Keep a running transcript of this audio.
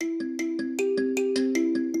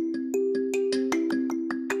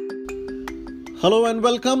Hello and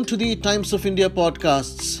welcome to the Times of India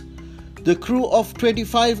podcasts. The crew of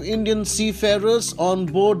 25 Indian seafarers on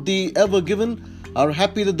board the Ever Given are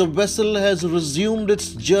happy that the vessel has resumed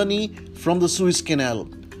its journey from the Suez Canal.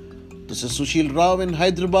 This is Sushil Rao in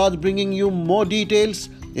Hyderabad bringing you more details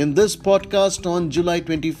in this podcast on July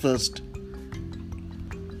 21st.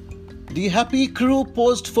 The happy crew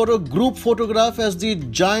posed for a group photograph as the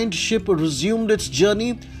giant ship resumed its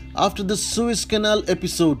journey after the Suez Canal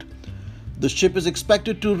episode. The ship is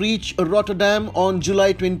expected to reach Rotterdam on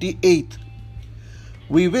July 28th.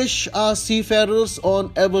 We wish our seafarers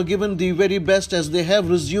on Ever Given the very best as they have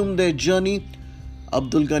resumed their journey,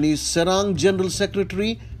 Abdul Ghani Serang, General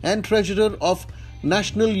Secretary and Treasurer of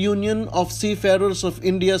National Union of Seafarers of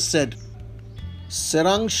India, said.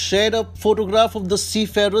 Serang shared a photograph of the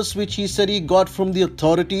seafarers which he said he got from the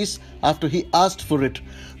authorities after he asked for it.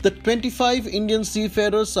 The 25 Indian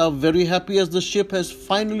seafarers are very happy as the ship has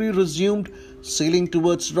finally resumed sailing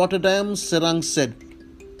towards Rotterdam, Serang said.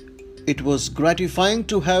 It was gratifying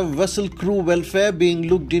to have vessel crew welfare being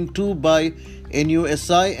looked into by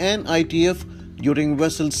NUSI and ITF during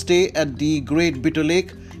vessel stay at the Great Bitter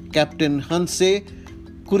Lake, Captain Hanse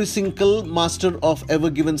Kurisinkal, Master of Ever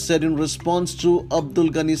Given, said in response to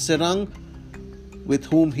Abdul Ghani Serang, with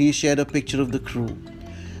whom he shared a picture of the crew.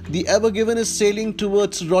 The Ever Given is sailing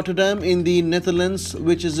towards Rotterdam in the Netherlands,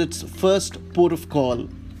 which is its first port of call.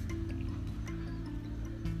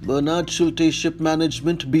 Bernard Schulte Ship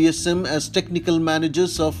Management (BSM) as technical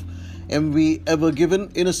managers of MV Ever Given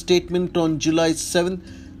in a statement on July 7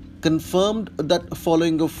 confirmed that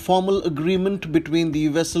following a formal agreement between the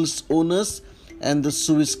vessel's owners and the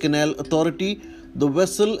Suez Canal Authority, the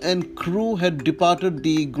vessel and crew had departed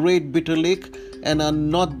the Great Bitter Lake and are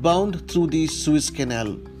northbound through the Suez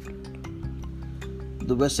Canal.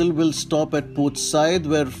 The vessel will stop at Port Said,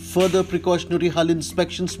 where further precautionary hull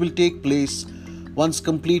inspections will take place. Once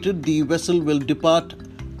completed, the vessel will depart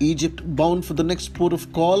Egypt bound for the next port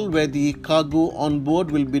of call, where the cargo on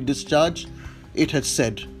board will be discharged, it had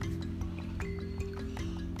said.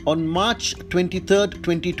 On March 23,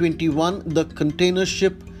 2021, the container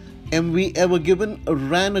ship MV Ever Given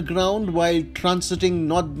ran aground while transiting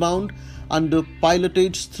northbound under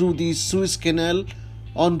pilotage through the Suez Canal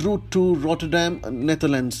en route to Rotterdam,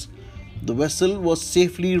 Netherlands. The vessel was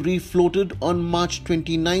safely refloated on March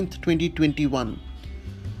 29, 2021.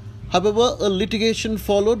 However, a litigation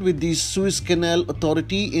followed with the Suez Canal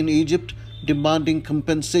Authority in Egypt demanding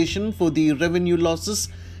compensation for the revenue losses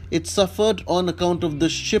it suffered on account of the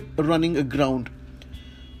ship running aground.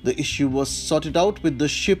 The issue was sorted out with the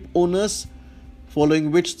ship owners,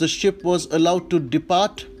 following which the ship was allowed to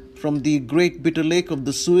depart from the Great Bitter Lake of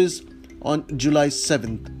the Suez on July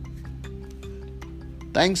 7th.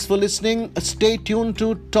 Thanks for listening. Stay tuned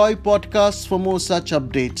to Toy Podcasts for more such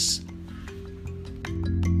updates.